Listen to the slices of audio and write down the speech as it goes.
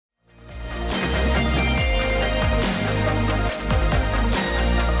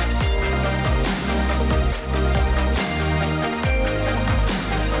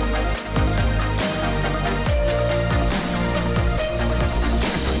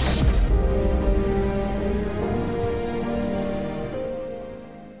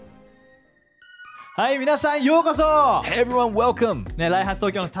はい、皆さんようこそ。 Hey everyone, welcome. ね、ライハース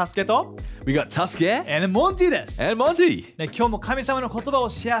東京の助けと We got Tasukeモンティです。 and Monty. ね、今日も神様の言葉を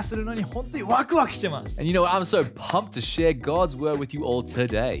シェアするのに本当にワクワクしてます。 And you know what? I'm so pumped to share God's word with you all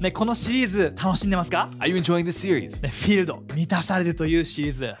today. ね、このシリーズ楽しんでますか？ Are you enjoying this series? ね、フィールド、満たされるというシリ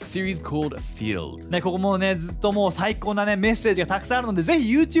ーズです。 Series called Field. ね、ここもね、ずっともう最高なね、メッセージがたくさんあるので、ぜ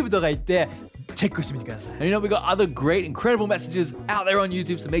ひ YouTube とか行ってチェックしてみてください。 And you know, we got other great, incredible messages out there on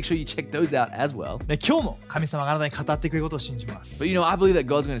YouTube, so make sure you check those out as well. ね、今日も神様があなたに語ってくれることを信じます。 But you know, I believe that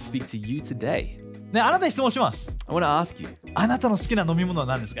God's going to speak to you today. ね、あなたに質問します。 I want to ask you, あなたの好きな飲み物は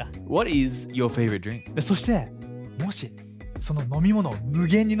何ですか？ what is your favorite drink? で、そしてもしその飲み物を無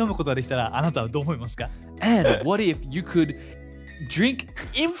限に飲むことができたらあなたはどう思いますか？ And what if you could drink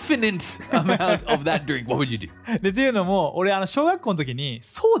infinite amount of that drink? What would you do? でっていうのも俺小学校の時に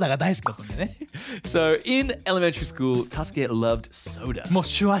ソーダが大好きだったんだよね。 So in elementary school, Tasuke loved soda. もう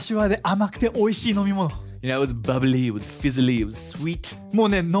シュワシュワで甘くて美味しい飲み物。 You know, it was bubbly, it was fizzly, it was sweet. もう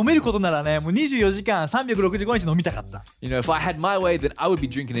ね、飲めることならね、もう24時間365日飲みたかった。 You know, if I had my way, then I would be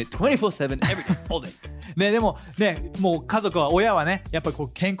drinking it 24/7 every all day. ね、でもね、もう家族は親はね、やっぱりこ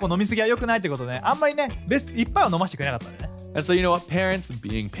う健康飲みすぎは良くないってことで、あんまりね、一杯は飲ませてくれなかったんだよね。 And so you know what? Parents,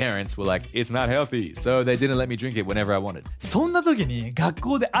 being parents, were like, it's not healthy. So they didn't let me drink it whenever I wanted. そんな時に学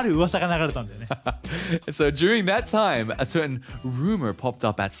校である噂が流れたんだよね。 And so during that time, a certain rumor popped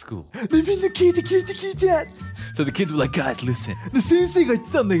up at school. で、みんな聞いて。 So the kids were like, guys, listen. で、先生が言っ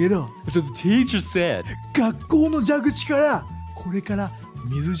てたんだけど、 So the teacher said, 学校の蛇口からこれから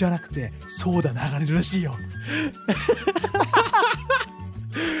水じゃなくてソーダ流れるらしいよ。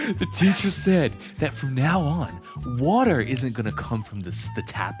 the teacher said that from now on, water isn't going to come from the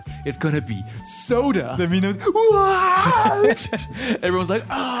tap. It's going to be soda. で、みんなうわーEveryone's like,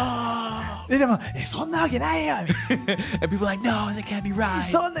 ah. でもそんなわけないよ。 And people are like, no, that can't be right.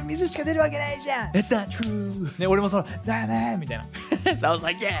 そんな水しか出るわけないじゃん。 It's not true. ね、俺もそのだよねみたいな。 So I was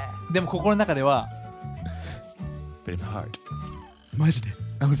like, yeah. でも心の中では But in the heart, マジで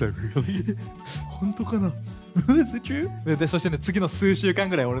I was like, really? 本当かな。 Is it true? で、そしてね、次の数週間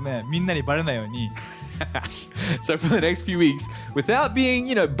ぐらい俺ね、みんなにバレないようにSo for the next few weeks, without being,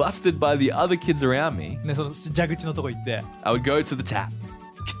 you know, busted by the other kids around me, ね、その蛇口のとこ行って I would go to the tap,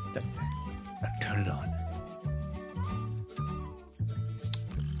 キュッてやって turn it on.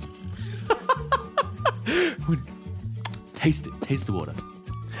 Taste the water.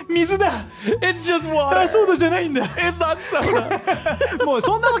 水だ。 It's just あ、 water. そうだじゃないんだ。 It's not soda. もう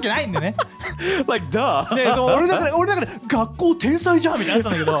そんなわけないんだね。 Like, duh. ね、そう俺の中で学校天才じゃんみたいにな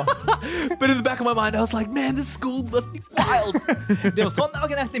ったんだ But in the back of my mind, I was like, man, this school must be wild. けど、でもそんなわ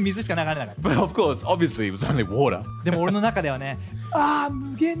けなくて水しか流れなかった。 But of course, obviously, it was only water. でも俺の中ではね、ああ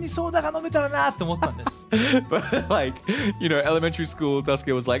無限にソーダが飲めたらなって思ったんです。 But like, you know, elementary school,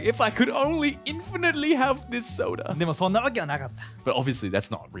 Tasuke was like, if I could only infinitely have this soda. でもそんなわけはなかった。 But obviously, that's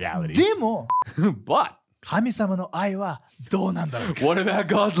not reality. でも But 神様の愛はどうなんだろうか。 what about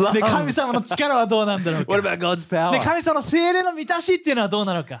God's love? で、神様の力はどうなんだろうか。 What about God's power? で、神様の聖霊の満たしっていうのはどう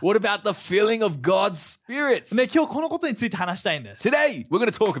なのか。 What about the feeling of God's Spirit? で、今日このことについて話したいんです。 Today, we're going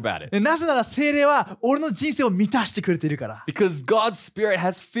to talk about it. で、なぜなら聖霊は俺の人生を満たしてくれているから。 Because God's Spirit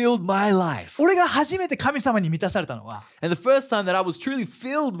has filled my life. 俺が初めて神様に満たされたのは And the first time that I was truly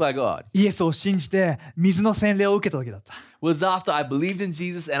filled by God イエスを信じて水の洗礼を受けた時だった。 was after I believed in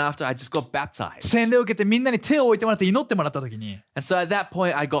Jesus and after I just got baptized. 洗礼を受けてみんなに手を置いてもらって祈ってもらった時に And so at that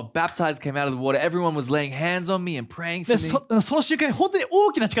point, I got baptized, came out of the water. Everyone was laying hands on me and praying for で me. その瞬間に本当に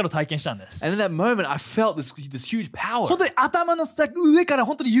大きな力を体験したんです。 And in that moment, I felt this huge power. 本当に頭の上から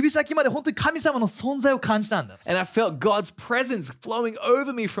本当に指先まで本当に神様の存在を感じたんです。 And I felt God's presence flowing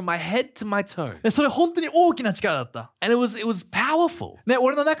over me from my head to my toes. でそれ本当に大きな力だった。 And it was powerful. ね、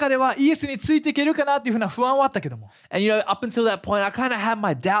俺の中ではイエスについていけるかなっていうふうな不安はあったけども。 And you know, up until that point, I kind of had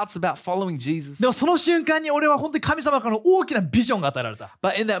my doubts about following Jesus. でもその瞬間に俺は本当に神様からの大きなビジョンが与えられた。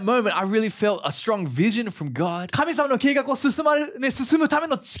 But in that moment, I really felt a strong vision from God. 神様の計画を進むため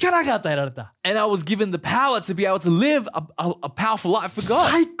の力が与えられた。 And I was given the power to be able to live a powerful life for God.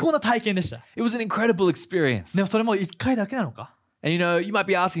 最高な体験でした。 It was an incredible experience. でもそれも1回だけなのか？ And you know, you might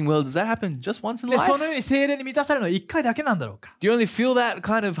be asking, well, does that happen just once in で life? そのように聖霊に満たされるのは1回だけなんだろうか？ Do you only feel that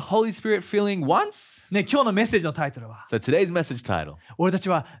kind of Holy Spirit feeling once? ね、今日のメッセージのタイトルは So today's message title 俺たち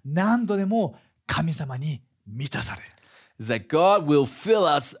は何度でも神様に満たされる。 is that God will fill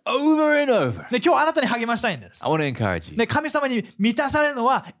us over and over. ね、今日あなたに励ましたいんです。 I want to encourage you. ね、神様に満たされるの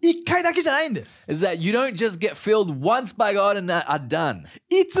は1回だけじゃないんです。 Is that you don't just get filled once by God and are done.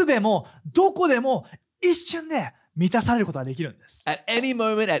 いつでもどこでも一瞬で満たされることができるんです。 At any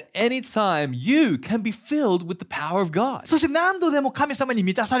moment, at any time, you can be filled with the power of God. そして何度でも神様に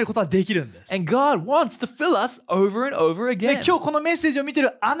満たされることができるんです。 And God wants to fill us over and over で again. 今日このメッセージを見てい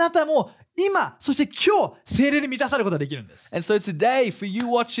るあなたも今、そして今日、聖霊に満たされることができるんです。And so today, for you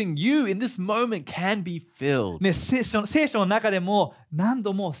watching, you in this moment can be filled. ね、聖書の中でも何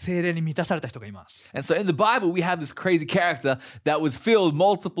度も聖霊に満たされた人がいます。 And so in the Bible, we have this crazy character that was filled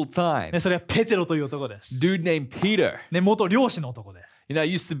multiple ね、 times. それはペテロという男です。 Dude named Peter. ね、元漁師の男で、You know,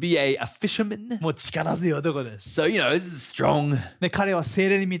 used to be a fisherman. もう力強い男です。 So, you know, this is strong. ね、彼は聖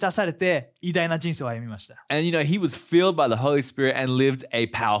霊に満たされて偉大な人生を歩みました。 And, you know, he was filled by the Holy Spirit and lived a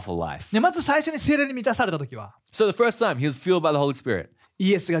powerful life. ね、まず最初に聖霊に満たされた時は、 So the first time he was filled by the Holy Spirit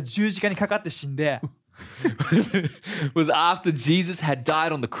イエスが十字架にかかって死んで、was after Jesus had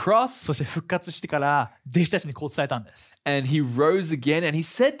died on the そ cross して復活してから弟子たちにこう伝えたんです。 and he rose again and he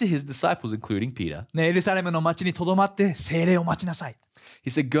said to his disciples, including Peter, ね、エルサレムの町にとどまって聖霊を待ちなさい。 he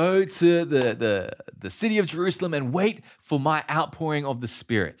said, go to the city of Jerusalem and wait for my outpouring of the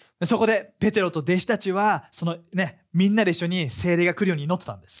Spirit. そこでペテロと弟子たちはそのね、みんなで一緒に聖霊が来るように祈って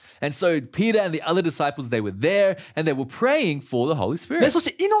たんです。 And so Peter and the other disciples, they were there and they were praying for the Holy ね、 Spirit. そ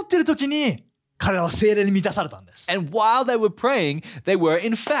して祈ってる時に彼らは聖霊に満たされたんです。 And while they were praying, they were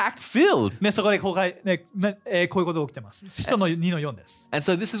in fact filled. ね、そこでこういうことが起きてます。使徒の2の4です。 And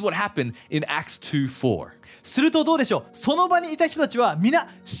so this is what happened in Acts 2:4. するとどうでしょう、その場にいた人たちは皆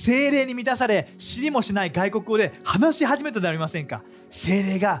聖霊に満たされ、知りもしない外国語で話し始めたではありませんか。聖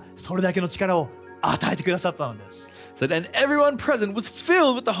霊がそれだけの力を与えてくださったのです。 So then everyone present was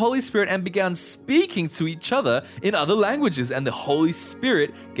filled with the Holy Spirit and began speaking to each other in other languages, and the Holy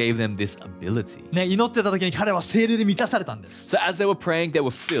Spirit gave them this ability. ね、祈ってた時に彼は聖霊で満たされたんです。 So as they were praying, they were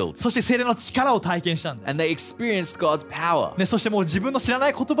filled そして聖霊の力を体験したんです。 and they experienced God's power. ね、そしてもう自分の知らな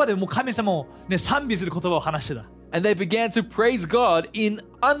い言葉でもう神様を、ね、賛美する言葉を話してた。 And they began to praise God in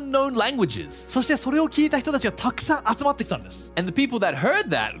unknown languages. そしてそれを聞いた人たちがたくさん集まってきたんです。 And the people that heard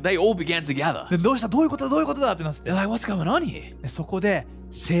that, they all began to gather. でどうした、どういうことだ、どういうことだってなってて、 They're like, what's going on here? でそこで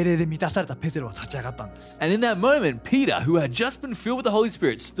聖霊で満たされたペテロは立ち上がったんです。 And in that moment, Peter, who had just been filled with the Holy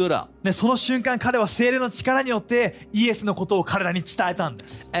Spirit, stood up. ね、その瞬間彼は聖霊の力によってイエスのことを彼らに伝えたんで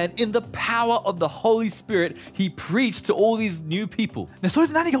す。 And in the power of the Holy Spirit, he preached to all these new people. でそれ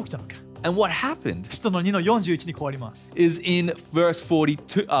で何が起きたのか。 And what happened 使徒の2の41にこうあります。 is in verse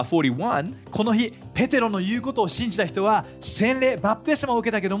 41. この日ペテロの言うことを信じた人は洗礼バプテスマを受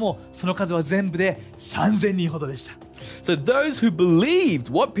けたけども、その数は全部で3000人ほどでした。 So those who believed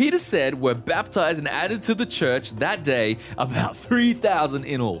what Peter said were baptized and added to the church that day, about 3,000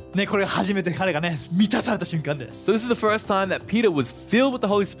 in all. ね、これが初めて彼がね満たされた瞬間です。 So this is the first time that Peter was filled with the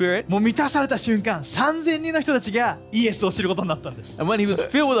Holy Spirit. もう満たされた瞬間3000人の人たちがイエスを知ることになったんです。 And when he was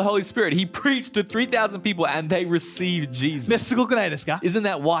filled with the Holy Spirit, he preached to 3,000 people and they received ね、 Jesus. すごくないですか。 Isn't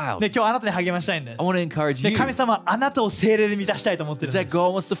that wild? ね、今日あなたに励ましたいんです。 I want to encourage ね、 you 神様はあなたを聖霊で満たしたいと思ってるん is で that す。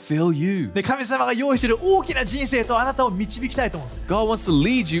 God wants to fill you. で、神様が用意している大きな人生とあなたを導きたいと思ってる。 God wants to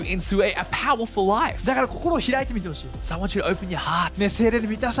lead you into a powerful life. だから心を開いてみてほしい。 So I want you to open your hearts ね、聖霊で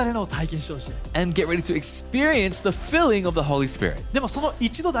満たされるのを体験してほしい。 and get ready to experience the filling of the Holy Spirit. でもその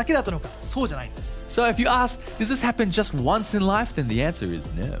一度だけだったのか、そうじゃないんです。 So if you ask, does this happen just once in life? Then the answer is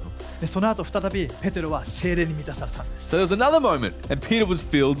no. で、その後再びペテロは聖霊に満たされたんです。 So there was another moment and Peter was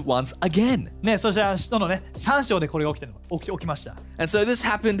filled once again. ね、そしたら使徒のね3章でこれが起きました。 And so this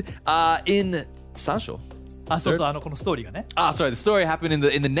happened in Sancho. あ、そうそう、このストーリーがね。 Sorry, the story happened in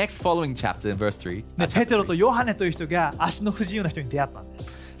the next following chapter in verse 3. ね、ペテロとヨハネという人が足の不自由な人に出会ったんで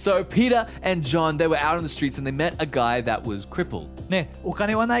す。 So Peter and John, they were out on the streets and they met a guy that was crippled. ね、お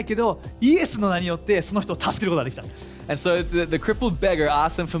金はないけどイエスの名によってその人を助けることができたんです。 And so the crippled beggar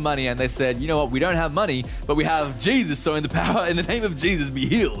asked them for money and they said, you know what, we don't have money, but we have Jesus, so in the name of Jesus, be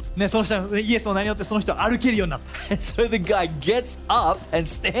healed. ね、その人はイエスの名によってその人は歩けるようになった。 And so the guy gets up and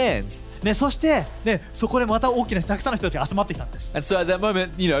stands. ね、そして、ね、そこでまた大きなたくさんの人たちが集まってきたんです。 And so at that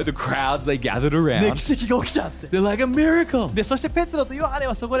moment, you know, the crowds, they gathered ね、 around. 奇跡が起きたって。 They're like a miracle. で、そしてペテロとヨハネ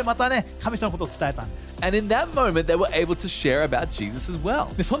はそこでまたね、神様のことを伝えたんです。 And in that moment, they were able to share about Jesus as well.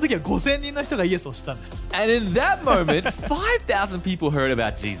 で、その時は5000人の人がイエスを知ったんです。 And in that moment, 5,000 people heard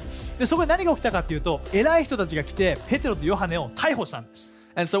about Jesus. で、そこで何が起きたかっていうと、偉い人たちが来てペテロとヨハネを逮捕したんです。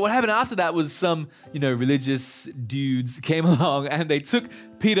 And so what happened after that was some, you know, religious dudes came along and they took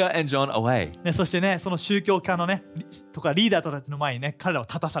Peter and John away. ね、そしてね、その宗教家のねとかリーダーたちの前にね、彼らを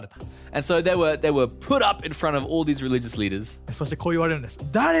立たされた。 And so they were put up in front of all these religious leaders. そしてこう言われるんです。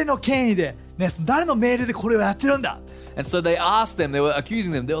誰の権威で、ね、誰の命令でこれをやってるんだ。And so they asked them, they were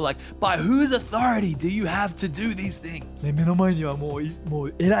accusing them, they were like, by whose authority do you have to do these things? ね、目の前にはも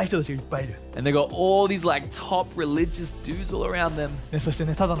う偉い人たちがいっぱいいる。And they got all these like top religious dudes all around them. ね、そして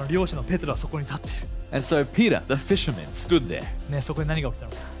ね、ただの漁師のペテロはそこに立っている。And so Peter, the fisherman, stood there. ね、そこに何が起きた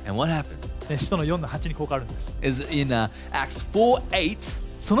のか。And what happened? ね、使徒の4の8にこう書かれるんです。Is in Acts 4:8.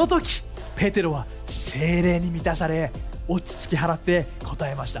 その時、ペテロは聖霊に満たされ、落ち着き払って答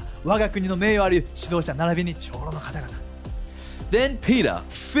えました。我が国の名誉ある指導者並びに長老の方々。Then Peter,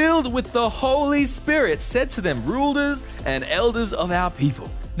 filled with the Holy Spirit, said to them, rulers and elders of our people.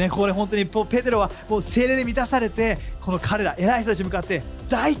 ね、これ本当にペテロはもう聖霊に満たされて、この彼ら偉い人たちに向かって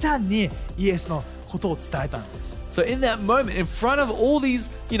大胆にイエスのことを伝えたんです。So in that moment, in front of all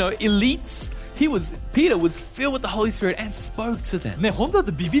these, elites, Peter was filled with the Holy Spirit and spoke to them. ね、本当だ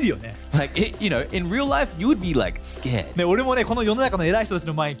とビビるよね。Like, in real life, you would be like scared. ね、俺もね、この世の中の偉い人たち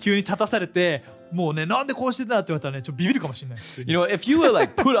の前に急に立たされて、もうね、なんでこうしてたって言われたらね、ちょっとビビるかもしれない。If you were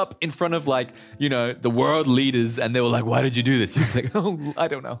like put up in front of like, the world leaders and they were like, why did you do this? You'd be like, oh, I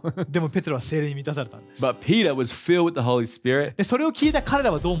don't know. でもペテロは聖霊に満たされたんです。But Peter was filled with the Holy Spirit. で、それを聞いた彼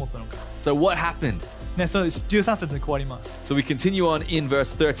らはどう思ったのか。So what happened? ね、その13節にこうあります。So we continue on in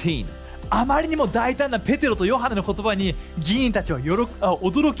verse 13. あまりにも大胆なペテロとヨハネの言葉に議員たちは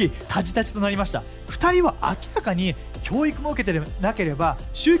驚きタジタジとなりました。2人は明らかに教育も受けてなければ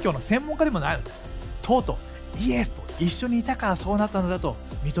宗教の専門家でもないのです。とうとうイエスと一緒にいたからそうなったのだと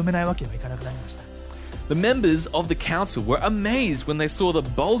認めないわけにはいかなくなりました。The members of the council were amazed when they saw the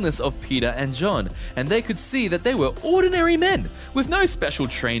boldness of Peter and John, and they could see that they were ordinary men with no special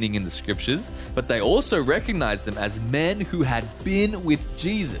training in the scriptures, but they also recognized them as men who had been with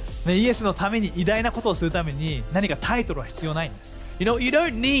Jesus. ね、イエスのために偉大なことをするために何かタイトルは必要ないんです。You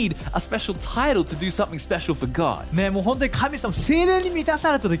don't need a special title to do something special for God. ね、もう本当に神様聖霊に満た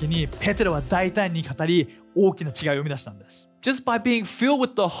された時にペテロは大胆に語り大きな違いを生み出したんです。Just by being filled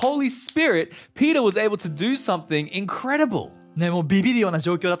with the Holy Spirit, Peter was able to do something incredible. ね、もうビビるような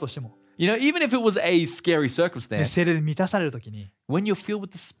状況だとしても、even if it was a scary ね、 circumstance, 聖霊に満たされる時に when you're filled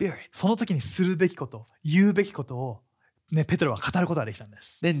with the Spirit, その時にするべきこと言うべきことを、ね、ペテロは語ることができたんで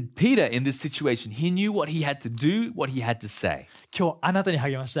す。 then Peter in this situation, he knew what he had to do, what he had to say. 今日あなたに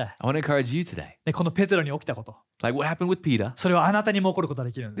励ましたい。 I want to encourage you today. ね、このペテロに起きたこと、 Like what happened with Peter, それはあなたにも起こることが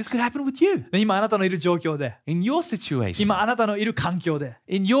できるんで this す。 could happen with you. ね、今あなたのいる状況で、 In your situation, 今あなたのいる環境で、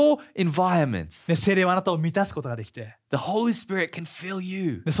 in your environment, ね、聖霊はあなたを満たすことができて、 the Holy Spirit can fill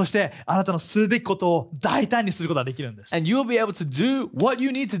you. ね、そしてあなたのするべきことを大胆にすることができるんです。 And you'll be able to do what you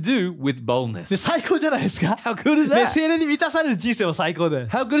need to do with ね、 boldness. 最高じゃないですか。 How good is ね、 that? 聖霊に満たされる人生は最高で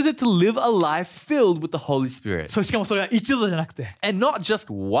す。 How good is it to live a life filled with the Holy Spirit? しかもそれは一度じゃなくて、 And not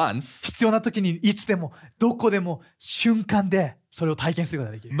just once, 必要な時にいつでもどこでも瞬間でそれを体験するこ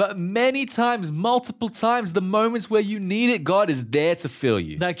とができる。 but many times, multiple times, the moments where you need it, God is there to fill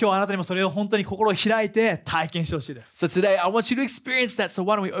you. だから今日あなたにもそれを本当に心を開いて体験してほしいです。 So today, I want you to experience that. So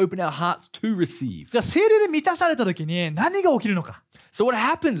why don't we open our hearts to receive? じゃあ聖霊で満たされた時に何が起きるのか。So what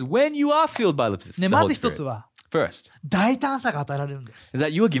happens when you are filled by the ね、ま Holy ず一つ Spirit? は First, 大胆さが与えられるんです。 is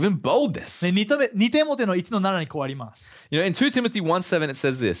that you are given boldness. ね、2テモテの1の7にこうあります。 In 2 Timothy 1:7, it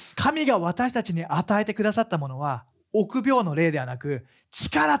says this. 神が私たちに与えてくださったものは臆病の霊ではなく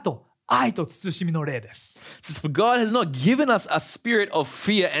力と愛と慎みの霊です。 It says, For God has not given us a spirit of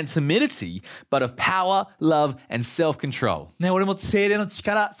fear and timidity, but of power, love, and self-control. ね、俺も聖霊の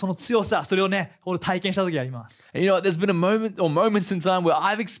力、その強さ、それをね、俺体験した時あります。 And there's been a moment or moments in time where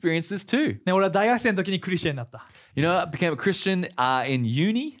I've experienced this too. ね、俺は大学生の時にクリスチャンになった。I became a Christian in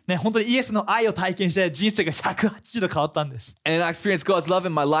uni. ね、本当にイエスの愛を体験して人生が180度変わったんです。 And I experienced God's love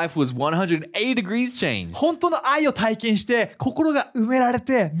and my life was 180 degrees changed. 本当の愛を体験して心が埋められ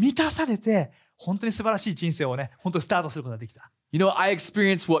て満たされて本当に素晴らしい人生をね、本当にスタートすることができた。I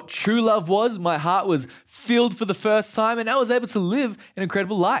experienced what true love was. My heart was filled for the first time, and I was able to live an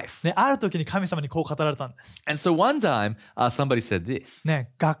incredible life. ね、ある時に神様にこう語られたんです。 And so one time, somebody said this.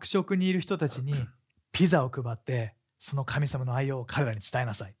 ね、学食にいる人たちにピザを配ってその神様の愛を彼らに伝え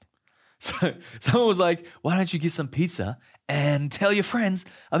なさい。 So someone was like, why don't you get some pizza and tell your friends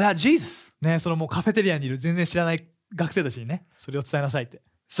about Jesus? ね、そのもうカフェテリアにいる全然知らない学生たちにね、それを伝えなさいって。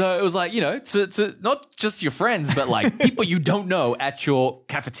 So it was like, to not just your friends, but like people you don't know at your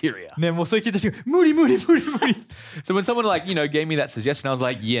cafeteria. ね、もうそれ聞いた瞬間、無理。So when someone gave me that suggestion, I was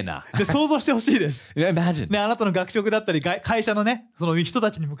like, yeah, nah. で、想像してほしいです。 Imagine. ね、あなたの学食だったり会社のね、その人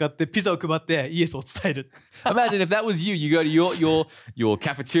たちに向かってピザを配ってイエスを伝える。 Imagine if that was you. You go to your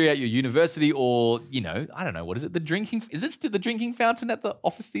cafeteria at your university, or I don't know, what is it? Is it still the drinking fountain at the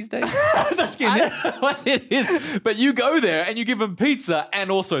office these days? 確かにね。I don't know what it is. But you go there and you give them pizza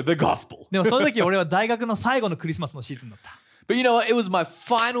and also the gospel. でもその時俺は大学の最後のクリスマスのシーズンだった。But you know what? It was my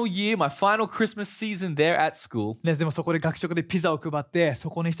final year, my final Christmas season there at school. ね、でもそこで学食でピザを配って、そ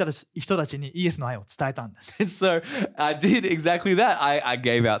この人たちにイエスの愛を伝えたんです。And so I did exactly that. I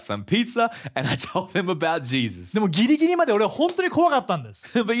gave out some pizza and I told them about Jesus. でもギリギリまで俺は本当に怖かったんです。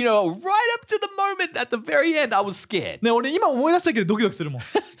But you know, right up to the moment at the very end, I was scared. ね、俺今思い出したけどドキドキするもん。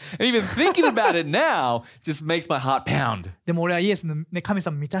And even thinking about it now just makes my heart pound. でも俺はイエスの、ね、神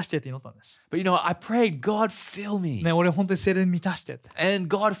様満たしてって祈ったんです。But you know what? I prayed, God fill me. ね、俺本当に聖霊に満たしてって。And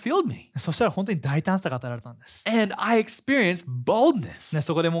God filled me. そしたら本当に大胆さが与えられたんです。And I experienced boldness. ね、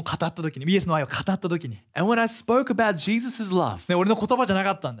そこでもう語った時に、イエスの愛を語った時に。And when I spoke about Jesus' love, ね、俺の言葉じゃな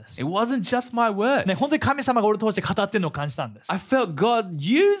かったんです。it wasn't just my words. ね、本当に神様が俺を通して語ってるのを感じたんです。I felt God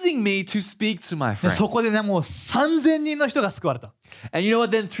using me to speak to my ね、 friends. そこでね、もう3000人の人が救われた。And you know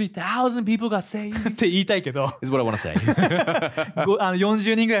what? Then 3,000 people got saved. って言いたいけど、is what I want to say.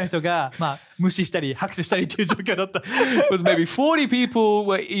 40人ぐらいの人が、まあ、無視したり拍手したりっていう状況だった。It was maybe 40 people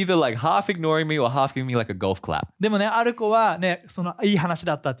were either like half ignoring me or half giving me like a golf clap. でもね、ある子はね、そのいい話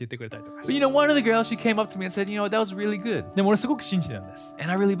だったって言ってくれたりとかし But て。 you know, one of the girls, she came up to me and said, you know, that was really good. でも俺すごく信じてるんです。 And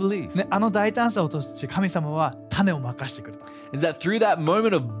I really believe ね、あの大胆さを通して神様は種をまかしてくれた。is that through that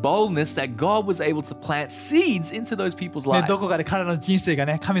moment of boldness that God was able to plant seeds into those people's ね、 lives. どこかで彼らの人生が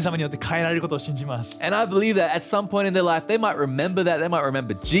ね、神様によって変えられることを信じます。 And I believe that at some point in their life, they might remember that. They might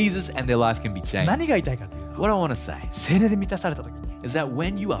remember Jesus and their life can be changed. 何が言いたいかというと、 What I want to say 聖霊で満たされた時に、 is that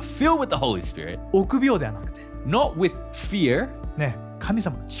when you are filled with the Holy Spirit, 臆病ではなくて、 not with fear, ね、神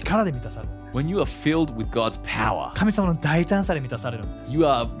様の力で満たされるんです。 when you are filled with God's power, 神様の大胆さで満たされるんです。 you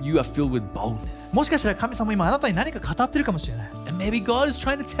are filled with boldness. もしかしたら神様今あなたに何か語ってるかもしれない。 And maybe God is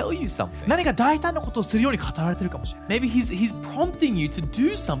trying to tell you something. 何か大胆なことをするように語られてるかもしれない。 Maybe he's prompting you to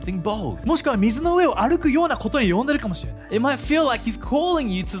do something bold. もしくは水の上を歩くようなことに呼んでるかもしれない。 It might feel like he's calling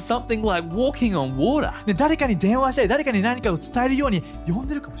you to something like walking on water. で、誰かに電話したり、誰かに何かを伝えるように呼ん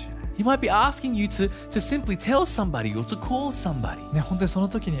でるかもしれない。 He might be asking you to simply tell somebody or to call somebody. ね、本当にその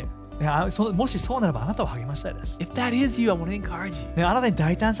時に、ね、もしそうならばあなたを励ましたいです。 If that is you, I want to encourage you. ね、あなたに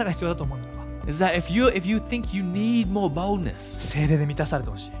大胆さが必要だと思うならば、 Is that if you think you need more boldness, 聖霊で満たされて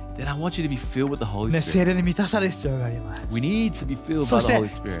ほしい。 then I want you to be filled with the Holy ね、 Spirit. 聖霊で満たされる必要があります。 We need to be filled そ by し the Holy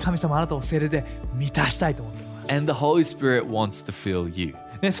て Spirit. 神様あなたを聖霊で満たしたいと思っています。 And the Holy Spirit wants to fill you.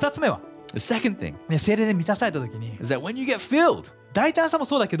 ね、2つ目は、 The second thing ね、聖霊で満たされた時に、 is that when you get filled, 大胆さも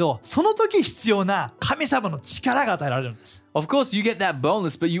そうだけど、その時必要な神様の力が与えられるんです。 of course, you get that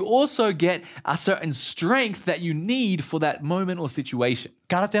boldness, but you also get a certain strength that you need for that moment or situation.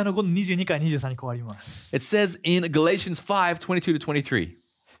 ガラテヤの5の22から23に変わります。 It says in Galatians 5:22 to 23.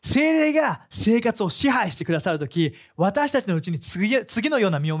 聖霊が生活を支配してくださるとき、私たちのうちに次のよ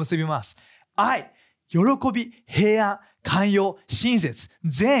うな実を結びます。愛、喜び、平安、寛容、親切、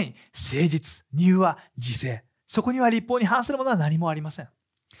善意、誠実、柔和、自制。そこには律法に反するものは何もありません。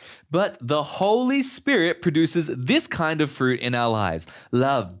 But the Holy Spirit produces this kind of fruit in our lives: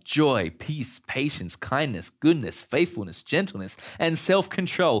 love, joy, peace, patience, kindness, goodness, faithfulness, gentleness, and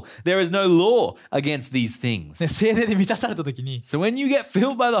self-control. There is no law against these things. ね、聖霊で満たされたときに、 So when you get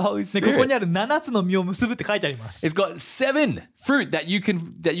filled by the Holy ね、ここ Spirit, にある7つの実を結ぶって書いてあります。 it's got 7 fruit that you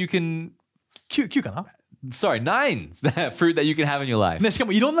can 9かな、 9 fruit that you can have in your life. ね、しか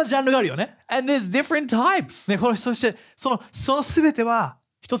もいろんなジャンルがあるよね。 And there's different types. ね、そしてその全ては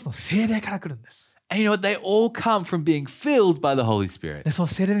一つの聖霊から来るんです。 And you know what? They all come from being filled by the Holy Spirit. で、その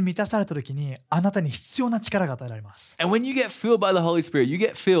聖霊に満たされた時にあなたに必要な力が与えられます。 And when you get filled by the Holy Spirit, you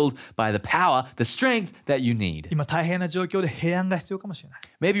get filled by the power, the strength that you need. 今大変な状況で平安が必要かもしれない。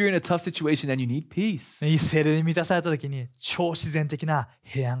 Maybe you're in a tough situation and you need peace. ね、聖霊に満たされた時に超自然的な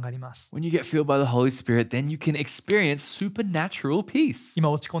平安があります。 When you get filled by the Holy Spirit, then you can experience supernatural peace. 今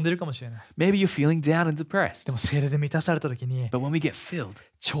落ち込んでるかもしれない。 Maybe you're feeling down and で depressed. も聖霊で満たされた時に But when we get filled,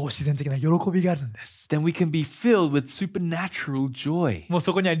 超自然的な喜びがあるんです。 then we can be filled with supernatural joy. もう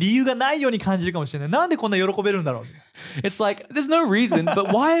そこには理由がないように感じるかもしれない。なんでこんな喜べるんだろう、 It's like, there's no reason,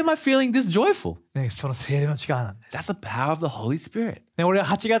 but why am I feeling this joyful? ね、その聖霊の力なんです。 That's the power of the Holy Spirit. ね、俺は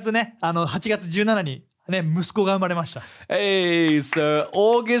8月ね、8月17にね、息子が生まれました。 Hey, so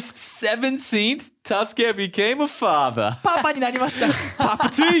August 17th, Tasuke became a father. パパになりました。Papa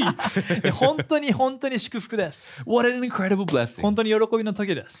T. 本当に祝福です。 What an incredible blessing. 本当に喜びの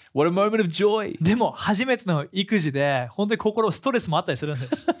時です。 What a moment of joy. でも初めての育児で本当にストレスもあったりするんで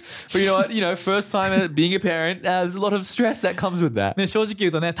す。 But you know what? First time being a parent, there's a lot of stress that comes with that. ね、正直言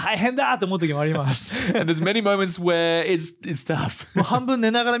うとね、大変だと思う時もあります。And there's many moments where it's tough. もう半分寝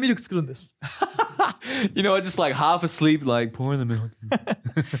ながらミルク作るんです。You know, just like half asleep, like pouring the milk.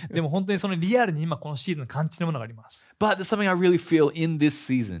 でも本当にそのリアルに今このシーズン感じるものがあります。But there's something I really feel in this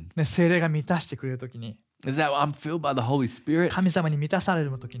season ね、聖霊が満たしてくれるときに、is that I'm filled by the Holy Spirit. 神様に満たされ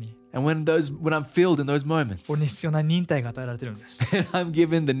るときに、And when I'm filled in those moments, 俺に必要な忍耐が与えられてるんです。I'm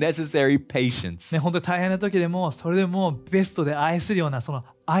given the necessary patience. ね、本当に大変な時でもそれでもベストで愛するようなその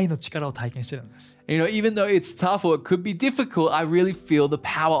愛の力を体験してるんです。You know, even though it's tough or it could be difficult, I really feel the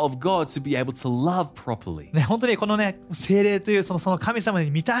power of God to be able to love properly. ね、本当にこのね、聖霊というその神様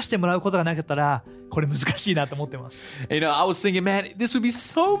に満たしてもらうことがなかったら、これ難しいなと思ってます。You know, I was thinking, man, this would be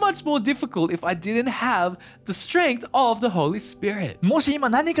so much more difficult if I didn't have the strength of the Holy Spirit. もし今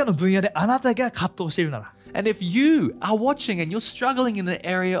何かの分野であなたが葛藤しているなら、And if you are watching and you're struggling in an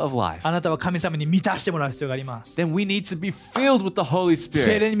area of life, あなたは神様に満たしてもらう必要があります。 then we need to be filled with the Holy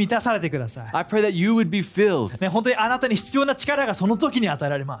聖 Spirit. 霊に満たされてください。 I pray that you would be filled. ね、本当にあなたに必要な力がその時に与え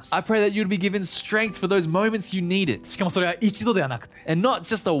られます。 I pray that you'd be given strength for those moments you need it. しかもそれは一度ではなくて、 And not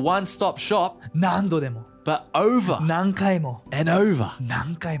just a one-stop shop, 何度でも、 but over 何回も、 and over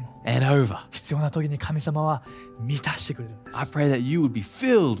何回も、 and over. 必要な時に神様は満たしてくれるんで I す。 pray that you would be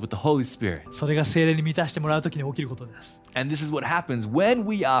filled with the Holy Spirit. それが聖霊に満たしてもらう時に起きることです。 And this is what happens when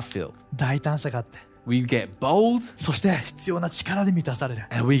we are filled. 大胆さがあって、 We get bold そして必要な力で満たされる。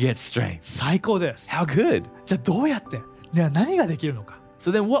 and we get strength. 最高です。 How good. じゃあどうやって、じゃあ何ができるのか。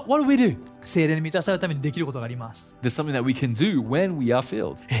 So then what do we do? 聖霊に満たされるためにできることがあります。 There's something that we can do when we are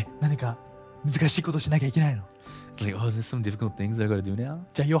filled. 何か難しいことしなきゃいけないの。 It's like, oh, is there some difficult things that I got to do now?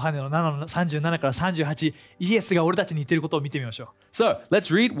 じゃあヨハネの7の37から38、イエスが俺たちに言っていることを見てみましょう。 So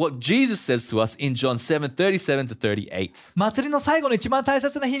let's read what Jesus says to us in John 7:37 to 38. 祭りの最後の一番大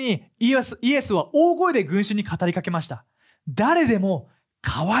切な日にイエスは大声で群衆に語りかけました。誰でも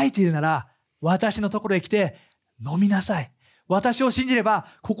乾いているなら私のところへ来て飲みなさい。私を信じれば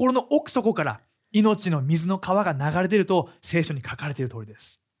心の奥底から命の水の川が流れ出ると聖書に書かれている通りで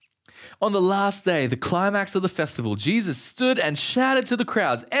す。 On the last day, the climax of the festival, Jesus stood and shouted to the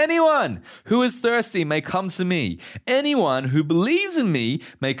crowds, "Anyone who is thirsty may come to me. Anyone who believes in me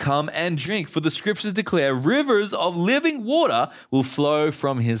may come and drink. For the scriptures declare rivers of living water will flow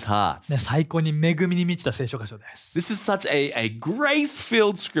from his heart." ね、最高に恵みに満ちた聖書箇所です。 This is such a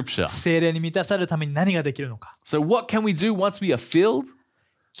grace-filled scripture. 聖霊に満たされるために何ができるのか。 So what can we do once we are filled?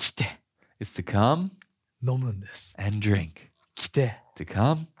 来て Is to come 飲むんです。 and drink. 来て To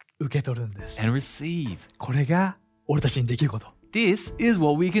come 受け取るんです。 and receive. これが俺たちにできること。 This is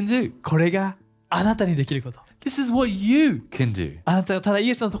what we can do. これがあなたにできること。 This is what you can do. あなたがただイ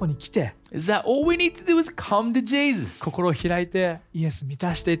エスのところに来て、 Is that all we need to do is come to Jesus? 心を開いてイエス満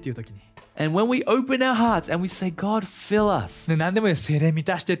たしてっていう時に、 And when we open our hearts and we say, God, fill us. ね、何でもいいです。聖霊満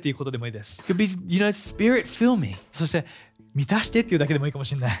たしてっていうことでもいいです。 It could be, Spirit, fill me. そして満たしてっていうだけでもいいかも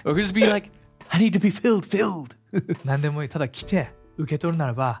しれない。 Or it could just be like, I need to be filled. 何でもいい。ただ来て受け取るな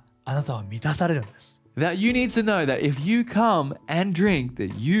らばあなたは満たされるんです。 That you need to know that if you come and drink,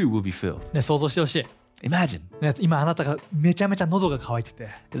 that you will be filled. ね、想像してほしい。 Imagine ね、今あなたがめちゃめちゃ喉が渇いてて、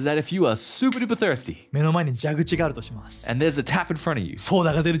 is that if you are super duper thirsty 目の前に蛇口があるとします。 and there's a tap in front of you, ソー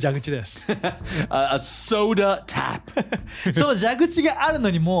ダが出る蛇口です。a soda tap. その蛇口があるの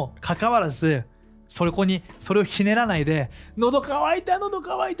にもかかわらず、それをひねらないで喉乾いた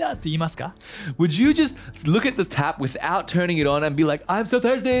って言いますか？ Would you just look at the tap without turning it on and be like, I'm so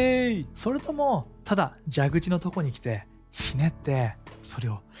thirsty? それともただ蛇口のとこに来てひねってそれ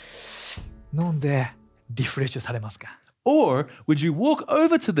を飲んでリフレッシュされますか？ Or would you walk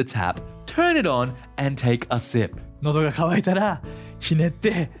over to the tap, turn it on, and take a sip? 喉が渇いたらひねっ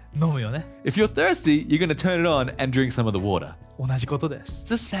て飲むよね。 If you're thirsty, you're going to turn it on and drink some of the water. 同じことです。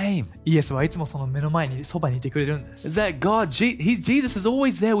 It's the same. イエスはいつもその目の前にそばにいてくれるんです。 Is that Jesus is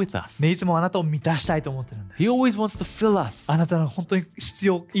always there with us. ね、いつもあなたを満たしたいと思ってるんです。 He always wants to fill us. あなたの本当に必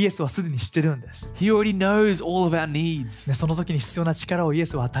要、イエスはすでに知ってるんです。 He already knows all of our needs. ね、その時に必要な力をイエ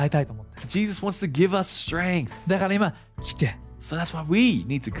スは与えたいと思ってる。 Jesus wants to give us strength. だから今来て So that's why we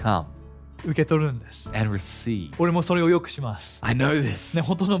need to come 受け取るんです。 and receive. 俺もそれをよくします。 I know this. ね、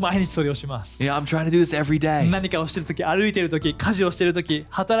本当の毎日それをします。 You know, I'm trying to do this every day. 何かをしてるとき、歩いてるとき、家事をしてるとき、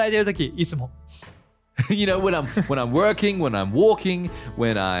働いてるとき、いつも。You know, when I'm working, when I'm walking,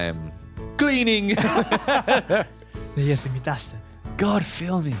 when I'm cleaning. ね、イエス満たして。God,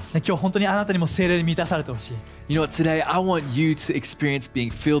 fill me. ね、今日本当にあなたにも聖霊に満たされてほしい。You know what? Today, I want you to experience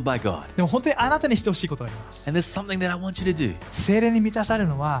being filled by God. でも本当にあなたにしてほしいことがあります。 And there's something that I want you to do. 聖霊に満たされる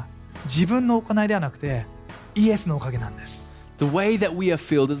のは自分の行いではなくてイエスのおかげなんです。The way that we are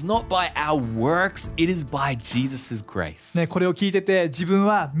filled is not by our works, it is by Jesus' grace. ね、これを聞いてて自分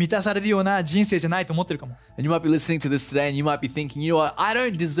は満たされるような人生じゃないと思ってるかも。And you might be listening to this today and you might be thinking, you know what, I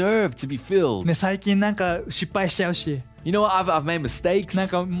don't deserve to be filled. ね、最近なんか失敗しちゃうし、You know what, I've made mistakes. なん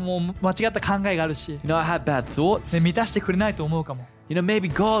かもう間違った考えがあるし、You know, I had bad thoughts. ね、満たしてくれないと思うかも。You know,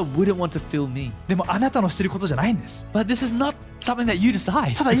 maybe God wouldn't want to fill me. でもあなたのしてることじゃないんです。 But this is not something that you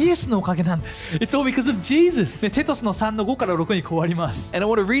decide. ただイエスのおかげなんです。It's all because of Jesus. で、テトスの3の5から6にこうあります。 And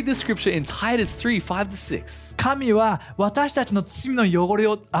I want to read this scripture in Titus 3, 5 to 6. 神は私たちの罪の汚れ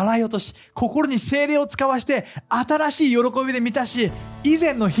を洗い落とし、心に聖霊を使わして新しい喜びで満たし、以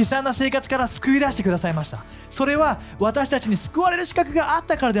前の悲惨な生活から救い出してくださいました。それは私たちに救われる資格があっ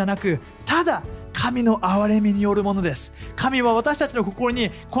たからではなく、ただ神の憐れみによるものです。神は私たちの心に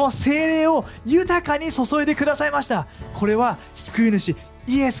この聖霊を豊かに注いでくださいました。これは救い主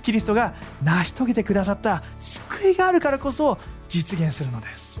イエス・キリストが成し遂げてくださった救いがあるからこそ実現するの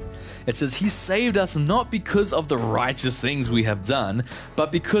です。It says, He saved us not because of the righteous things we have done,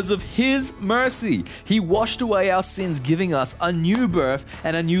 but because of His mercy. He washed away our sins, giving us a new birth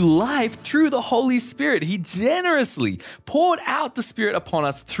and a new life through the Holy Spirit. He generously poured out the Spirit upon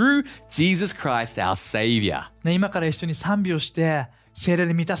us through Jesus Christ, our Savior. ね、今から一緒に賛美をして聖霊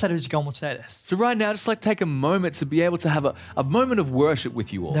で満たされる時間を持ちたいです。 So right now, just like take a moment to be able to have a moment of worship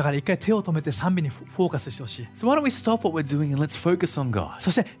with you all. だから一回手を止めて賛美にフォーカスしてほしい。 So why don't we stop what we're doing and let's focus on God?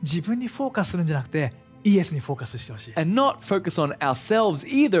 そして自分にフォーカスするんじゃなくてイエスにフォーカスしてほしい。 And not focus on ourselves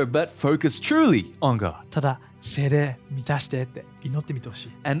either, but focus truly on God. ただ聖霊満たしてって祈ってみてほしい。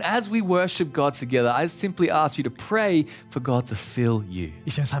 And as we worship God together, I simply ask you to pray for God to fill you.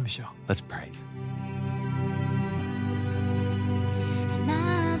 一緒に賛美しよう。 Let's praise.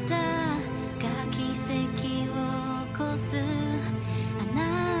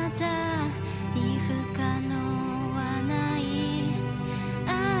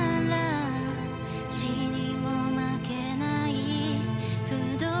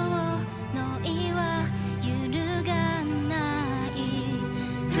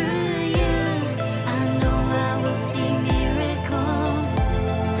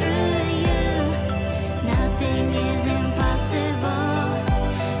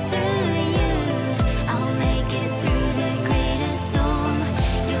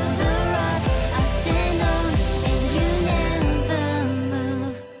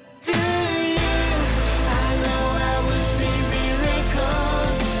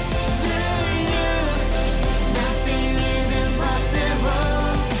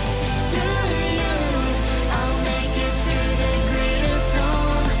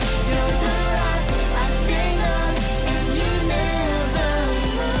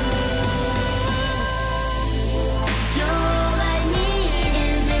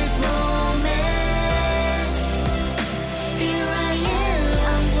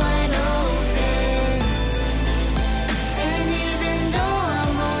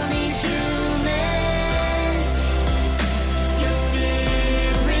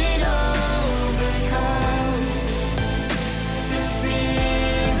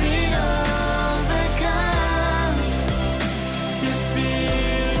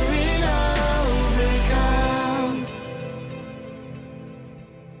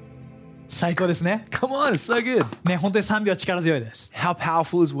 最高ですね。 Come on, it's so good. ね、本当に賛美は力強いです。 How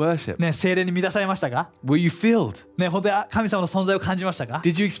powerful is worship? ね、聖霊に満たされましたか？ Were you filled? ね、本当に神様の存在を感じましたか？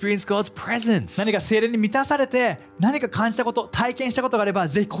 Did you experience God's presence? 何か聖霊に満たされて何か感じたこと、体験したことがあれば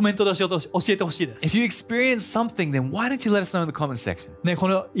ぜひコメントで教えてほしいです。 If you experienced something, then why don't you let us know in the comment section? ね、こ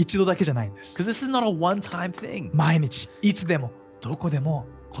の一度だけじゃないんです。 Because this is not a one-time thing. 毎日、いつでも、どこでも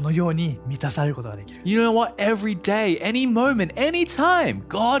このように満たされることができる。 You know what? Every day, any moment, any time,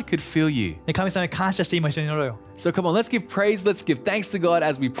 God could fill you. ね、神様に感謝して今一緒に祈ろうよ。So come on, let's give praise, let's give thanks to God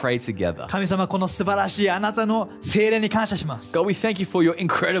as we pray together. 神様、この素晴らしいあなたの聖霊に感謝します。 God, we thank you for your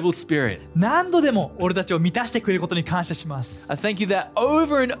incredible spirit. 何度でも俺たちを満たしてくれることに感謝します。 I thank you that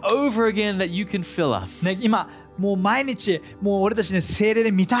over and over again that you can fill us. ね、今もう毎日もう俺たちに聖霊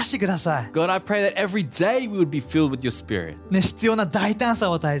で満たしてください。 God, I pray that every day we would be filled with your spirit. ね、必要な大胆さ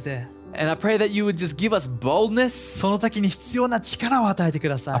を与えて、 And I pray that you would just give us boldness. その時に必要な力を与えてく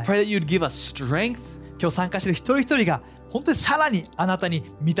ださ I い。 pray that you would give us strength. 今日参加している一人一人が本当にさらにあなたに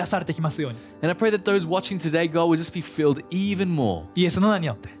満たされてきますように。 And I pray that those watching today, God, will just be filled even more. イエスの名に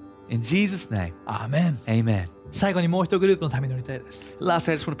よって。 In Jesus' name, アーメン。 amen. 最後にもう一グループのために祈りたいです。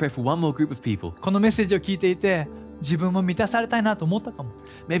 Lastly, I just want to pray for one more group of people. このメッセージを聞いていて自分も満たされたいなと思ったかも。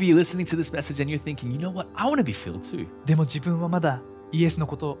 Maybe you're listening to this message and you're thinking, you know what, I want to be filled too. でも自分はまだイエスの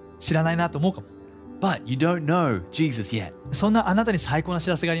ことを知らないなと思うかも。but you don't know Jesus yet. そんなあなたに最高な知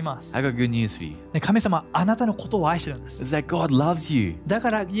らせがあります。 I got good news for you. 神様はあなたのことを愛してるんです。 Is that God loves you. だか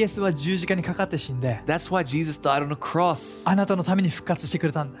らイエスは十字架にかかって死んで、 That's why Jesus died on a cross. あなたのために復活してく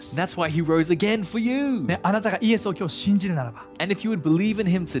れたんです。 That's why he rose again for you. あなたがイエスを今日信じるならば、 And if you would believe in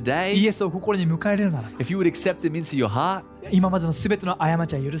him イ today, エスを心に迎え入れるならば、 if you would accept him into your heart, 今までのすべての過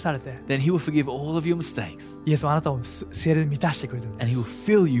ちは許されて、 then he will forgive all of your mistakes. イエスはあなたを聖霊で満たしてくれるんで And he す。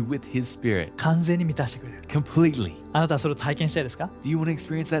 will fill you with his spirit 完全に満たしてくれる。 completely. あなたはそれを体験したいですか？ Do you want to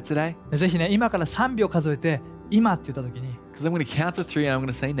experience that today? ぜひね、今から3秒数えて、今って言った時に、 Because I'm going to count to 3 and I'm going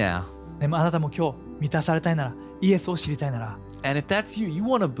to say now. あなたも今日満たされたいなら、イエスを知りたいなら、 And if that's you, you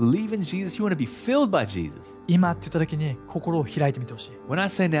want to believe in Jesus, you want to be filled by Jesus. 今って言った時に心を開いてみてほしい。 When I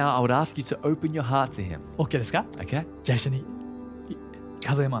say now, I would ask you to open your heart to him. OK ですか？ Okay? じゃあ一緒に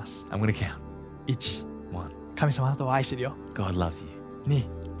数えます。 I'm going to count. 1、 1. 神様あなたを愛してるよ。 God loves you. 2、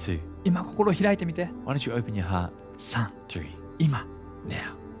 2. 今心を開いてみて。 Why don't you open your heart? 3、 3. 今 Now,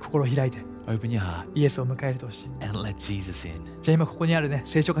 心を開いて open your heart イエスを迎え入れてほしい。 and let Jesus in. じゃあ今ここにあるね、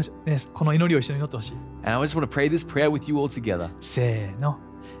聖書家、ね、この祈りを一緒に祈ってほしい。 And I just want to pray this prayer with you all together. せーの。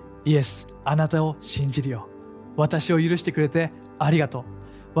イエス、あなたを信じるよ。私を許してくれてありがとう。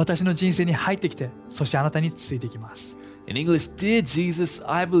私の人生に入ってきて、そしてあなたについていきます。In English, Dear Jesus,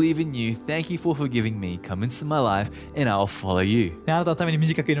 I believe in you. Thank you for forgiving me. Come into my life and I'll follow you. ね、あなたのために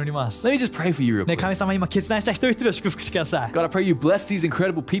短く祈ります。 Let me just pray for you real ね、 quick. 神様今決断した一人一人を祝福してください。 God, I pray you bless these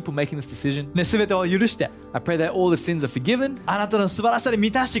incredible people making this decision. ね、すべてを許して、 I pray that all the sins are forgiven. あなたの素晴らしさで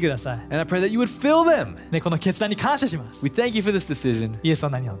満たしてください。 And I pray that you would fill them. ね、この決断に感謝します。 We thank you for this decision. イエスの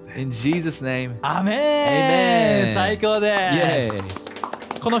名によって。 In Jesus' name. アメーン。 Amen 最高です。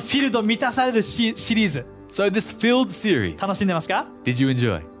このフィルド満たされるシリーズ、 So this filled series, 楽しんでますか？ did you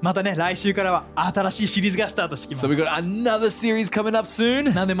enjoy? またね、来週からは新しいシリーズがスタートしてきます。 So we've got another series coming up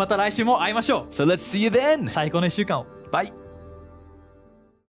soon. なのでまた来週も会いましょう。 So let's see you then. 最高の1週間を。Bye.